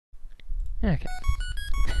Okay.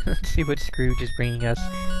 Let's see what Scrooge is bringing us,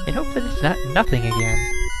 and hope that it's not nothing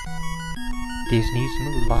again. Disney's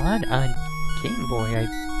Mulan on Game Boy. I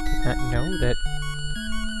did not know that.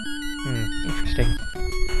 Interesting.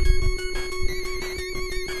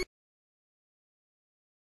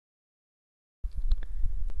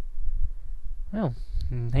 Well,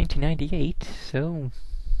 1998, so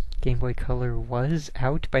Game Boy Color was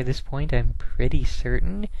out by this point, I'm pretty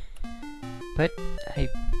certain. But I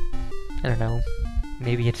don't know.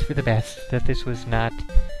 Maybe it's for the best that this was not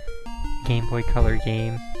a Game Boy Color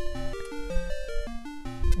game.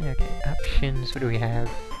 Okay, options, what do we have?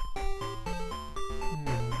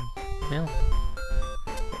 Well,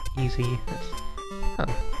 easy.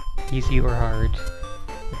 Easy or hard.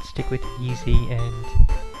 Let's stick with easy, and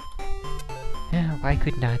why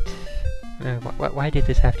could not? Why did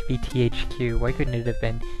this have to be THQ? Why couldn't it have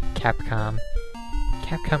been Capcom?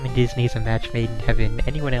 Capcom and Disney is a match made in heaven.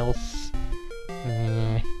 Anyone else?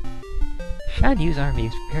 Shan Yu's army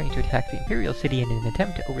is preparing to attack the Imperial City in an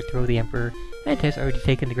attempt to overthrow the Emperor, and has already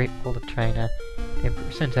taken the Great Wall of China. The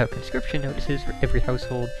Emperor sends out conscription notices for every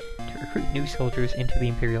household to recruit new soldiers into the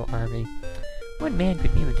Imperial Army. One man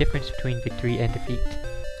could mean the difference between victory and defeat.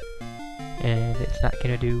 And it's not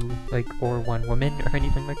gonna do, like, or one woman or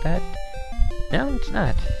anything like that? No, it's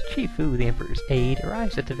not. Chifu, the Emperor's aide,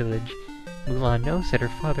 arrives at the village. Mulan knows that her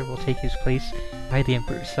father will take his place by the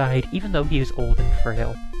Emperor's side, even though he is old and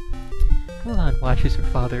frail. Mulan watches her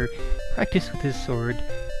father practice with his sword.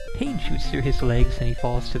 Pain shoots through his legs and he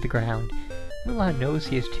falls to the ground. Mulan knows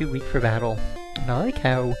he is too weak for battle. And I like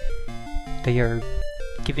how they are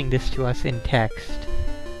giving this to us in text.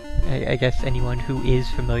 I guess anyone who is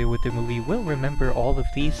familiar with the movie will remember all of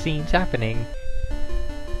these scenes happening.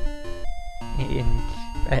 And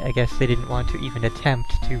I guess they didn't want to even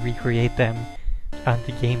attempt to recreate them on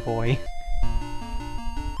the Game Boy.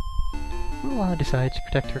 Mulan decides to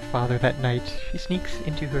protect her father that night. She sneaks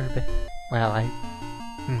into her bed.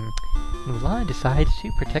 Mulan decides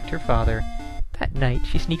to protect her father. That night,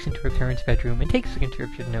 she sneaks into her parents' bedroom and takes the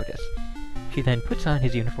conscription notice. She then puts on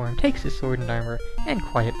his uniform, takes his sword and armor, and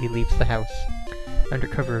quietly leaves the house. Under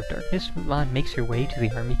cover of darkness, Mulan makes her way to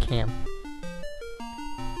the army camp.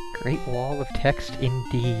 Great wall of text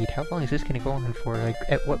indeed. How long is this going to go on for? Like,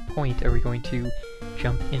 at what point are we going to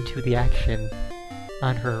jump into the action?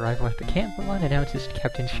 On her arrival at the camp, Mulan announces to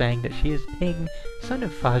Captain Shang that she is Ping, son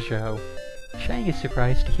of Fa Zhou. Shang is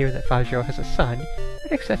surprised to hear that Fa Zhou has a son,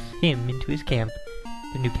 but accepts him into his camp.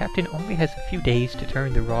 The new captain only has a few days to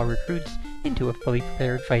turn the raw recruits into a fully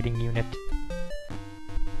prepared fighting unit.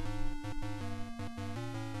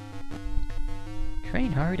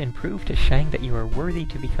 Train hard and prove to Shang that you are worthy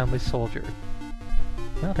to become a soldier.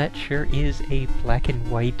 Well, that sure is a black and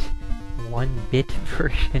white, 1-bit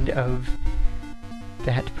version of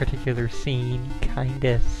that particular scene,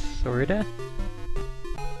 kinda, sorta.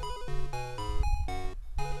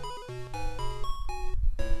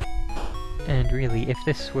 And really, if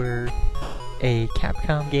this were a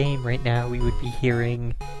Capcom game right now, we would be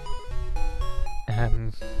hearing,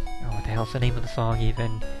 what the hell's the name of the song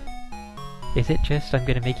even? Is it just I'm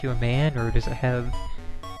Gonna Make You a Man, or does it have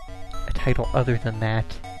a title other than that?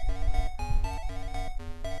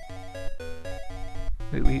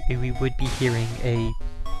 We would be hearing a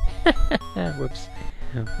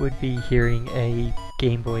would be hearing a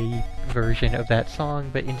Game Boy version of that song,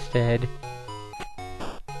 but instead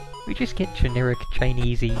we just get generic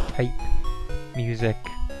Chinese-y type music.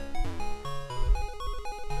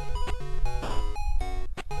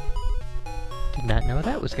 Did not know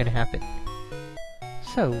that was gonna happen.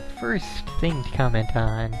 So, first thing to comment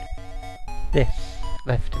on, this,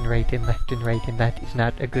 left and right and left and right, and that is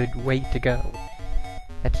not a good way to go.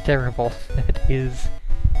 That's terrible. That is...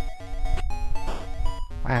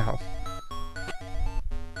 wow.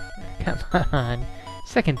 Come on.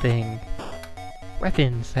 Second thing,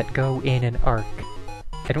 weapons that go in an arc.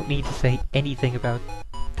 I don't need to say anything about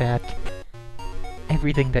that.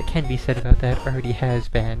 Everything that can be said about that already has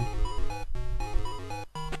been.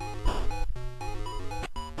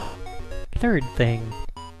 Third thing,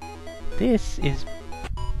 this is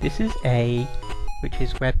A, which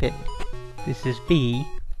is weapon. This is B,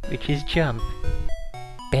 which is jump.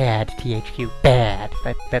 Bad, THQ, bad.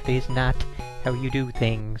 That is not how you do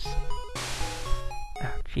things.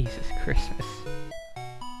 Oh, Jesus Christmas.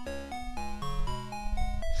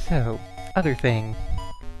 So, other thing.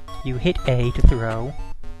 You hit A to throw,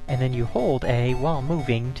 and then you hold A while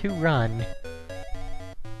moving to run.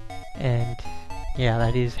 And yeah,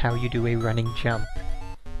 that is how you do a running jump.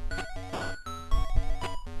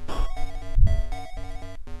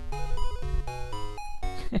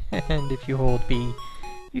 And if you hold B,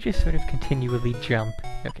 You just sort of continually jump.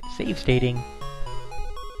 Okay, save stating.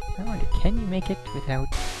 I wonder, can you make it without...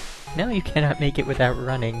 No, you cannot make it without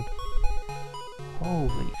running.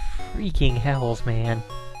 Holy freaking hells, man.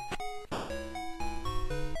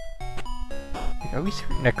 Like, are we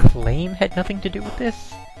certain Acclaim had nothing to do with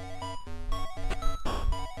this?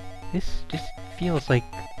 This just feels like...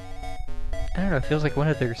 I don't know, it feels like one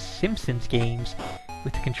of their Simpsons games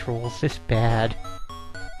with the controls this bad.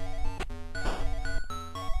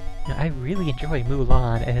 You know, I really enjoy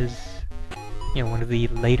Mulan as, you know, one of the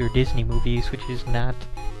later Disney movies, which is not...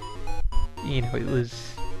 You know, it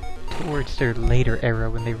was towards their later era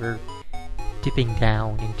when they were dipping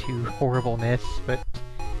down into horribleness, but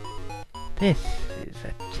this is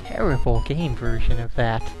a terrible game version of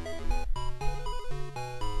that.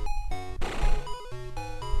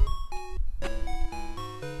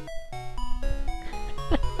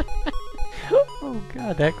 Oh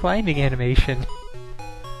god, that climbing animation.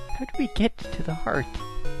 How do we get to the heart?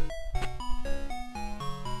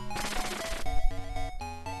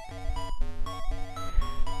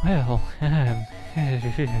 Well,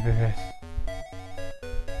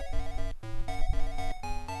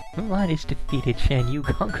 Mulan is defeated, Shan Yu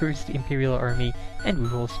conquers the Imperial Army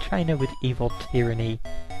and rules China with evil tyranny.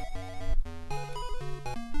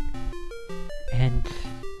 And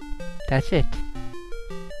that's it.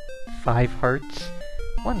 5 hearts,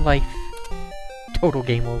 1 life, total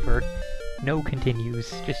game over. No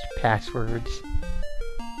continues, just passwords.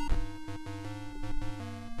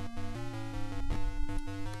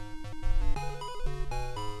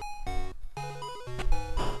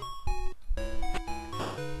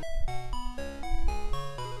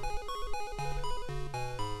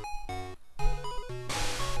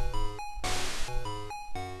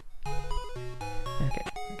 Okay,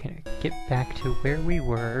 I'm gonna get back to where we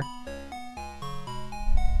were.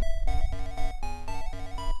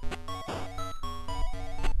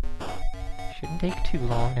 Shouldn't take too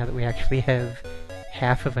long now that we actually have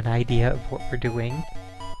half of an idea of what we're doing.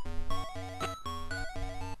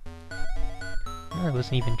 I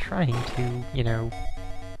wasn't even trying to, you know,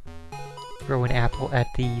 throw an apple at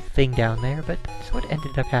the thing down there, but that's what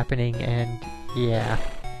ended up happening, and yeah.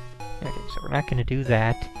 Okay, so we're not gonna do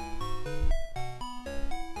that.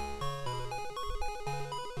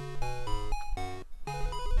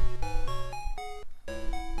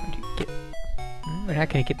 We're not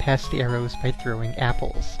going to get past the arrows by throwing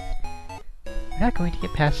apples. We're not going to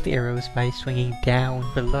get past the arrows by swinging down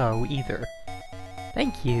below, either.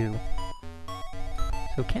 Thank you!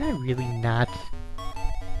 So can I really not...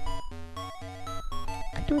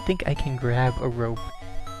 I don't think I can grab a rope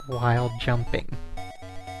while jumping.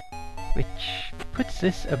 Which puts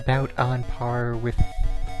this about on par with,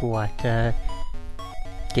 what,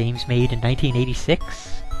 games made in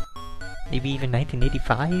 1986? Maybe even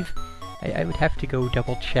 1985? I would have to go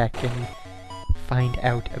double check and find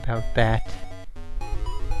out about that.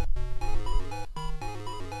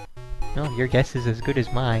 Well, your guess is as good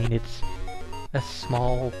as mine. It's a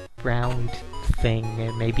small, round thing.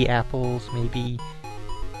 Maybe apples, maybe...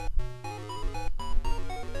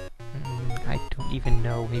 I don't even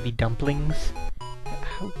know. Maybe dumplings?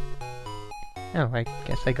 How... Oh, I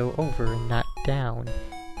guess I go over and not down.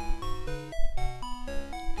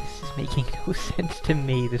 This is making no sense to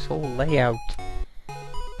me, this whole layout.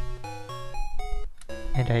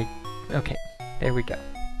 And okay, there we go.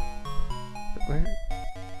 But where...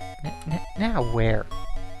 now where?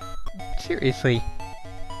 Seriously.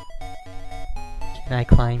 Can I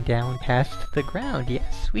climb down past the ground?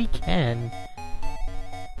 Yes, we can.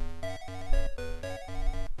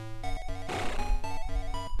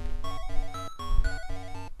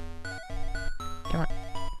 Come on.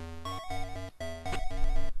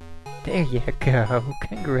 There you go.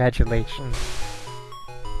 Congratulations.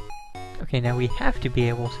 Okay, now we have to be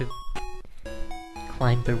able to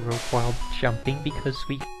climb the rope while jumping because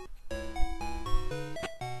we...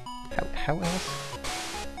 How else?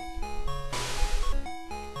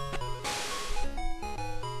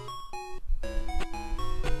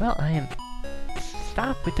 Well, I am...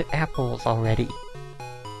 Stop with the apples already.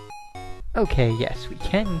 Okay, yes, we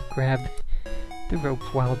can grab the rope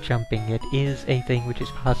while jumping. It is a thing which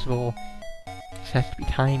is possible. It just has to be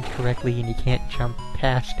timed correctly and you can't jump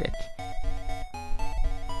past it.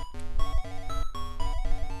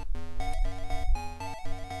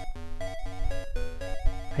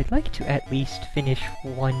 I'd like to at least finish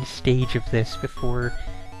one stage of this before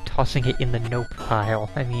tossing it in the nope pile.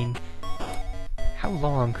 I mean, how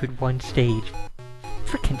long could one stage...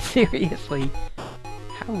 Frickin' seriously!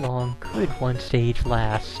 How long could one stage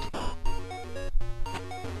last?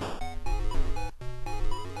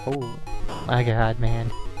 Oh my god,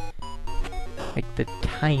 man. Like, the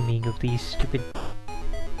timing of these stupid...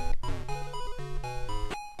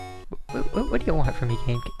 What do you want from me,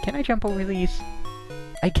 game? Can I jump over these?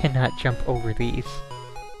 I cannot jump over these.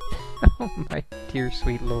 Oh my dear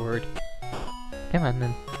sweet lord. Come on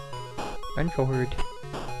then. Run forward.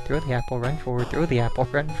 Throw the apple, run forward, throw the apple,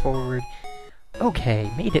 run forward.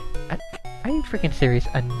 Okay, made it. Are you freaking serious?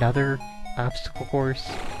 Another obstacle course?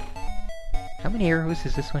 How many arrows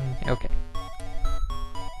is this one? Okay.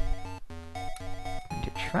 And to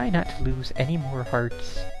try not to lose any more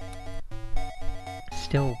hearts.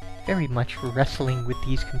 Still very much wrestling with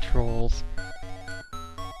these controls.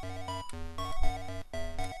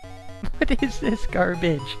 What is this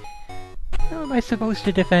garbage? How am I supposed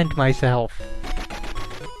to defend myself?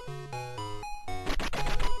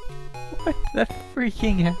 What the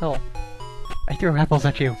freaking hell? I throw apples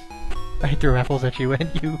at you. I throw apples at you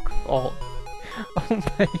and you crawl. Oh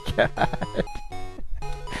my god.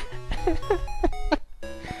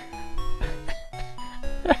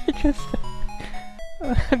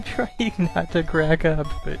 I'm trying not to crack up,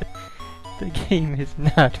 but the game is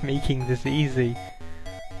not making this easy.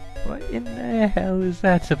 What in the hell is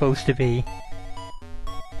that supposed to be?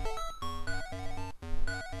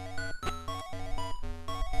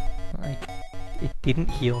 It didn't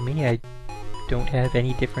heal me. I don't have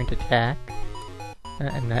any different attack.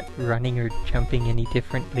 I'm not running or jumping any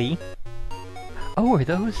differently. Oh, are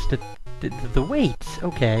those the weights?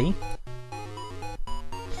 Okay.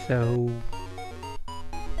 So...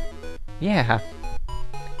 yeah.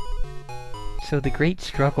 So the great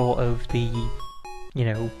struggle of the, you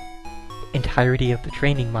know, entirety of the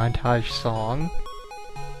training montage song,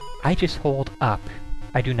 I just hold up.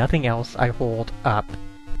 I do nothing else, I hold up.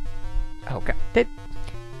 Oh god,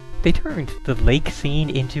 they turned the lake scene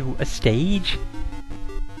into a stage?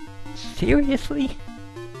 Seriously?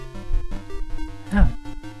 Oh,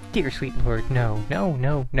 dear sweet lord, no, no,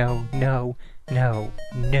 no, no, no, no,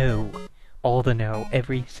 no. All the no,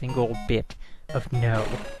 every single bit of no.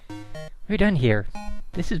 We're done here.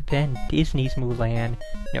 This has been Disney's Mulan,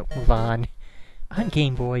 no, Mulan, on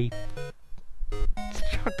Game Boy. Let's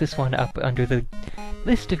chalk this one up under the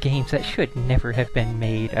list of games that should never have been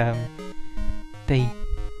made.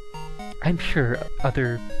 I'm sure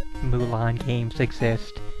other Mulan games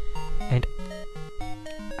exist, and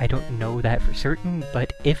I don't know that for certain,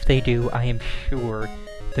 but if they do, I am sure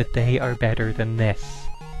that they are better than this.